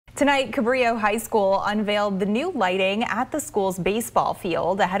Tonight, Cabrillo High School unveiled the new lighting at the school's baseball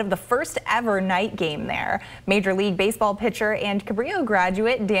field ahead of the first ever night game there. Major League Baseball pitcher and Cabrillo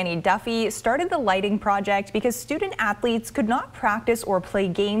graduate Danny Duffy started the lighting project because student athletes could not practice or play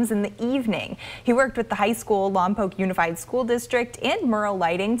games in the evening. He worked with the high school, Lompoc Unified School District, and Merle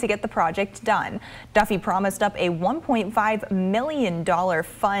Lighting to get the project done. Duffy promised up a $1.5 million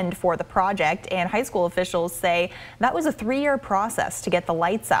fund for the project, and high school officials say that was a 3-year process to get the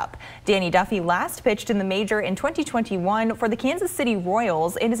lights up. Danny Duffy last pitched in the major in 2021 for the Kansas City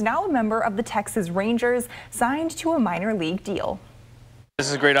Royals and is now a member of the Texas Rangers, signed to a minor league deal. This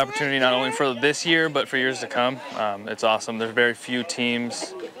is a great opportunity not only for this year, but for years to come. It's awesome. There's very few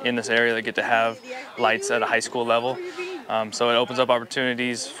teams in this area that get to have lights at a high school level. So it opens up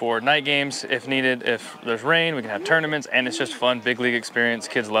opportunities for night games if needed. If there's rain, we can have tournaments, and it's just fun, big league experience.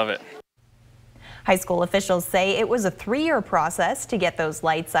 Kids love it. High school officials say it was a 3-year process to get those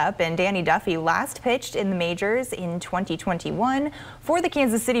lights up, and Danny Duffy last pitched in the majors in 2021 for the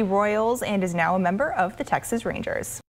Kansas City Royals and is now a member of the Texas Rangers.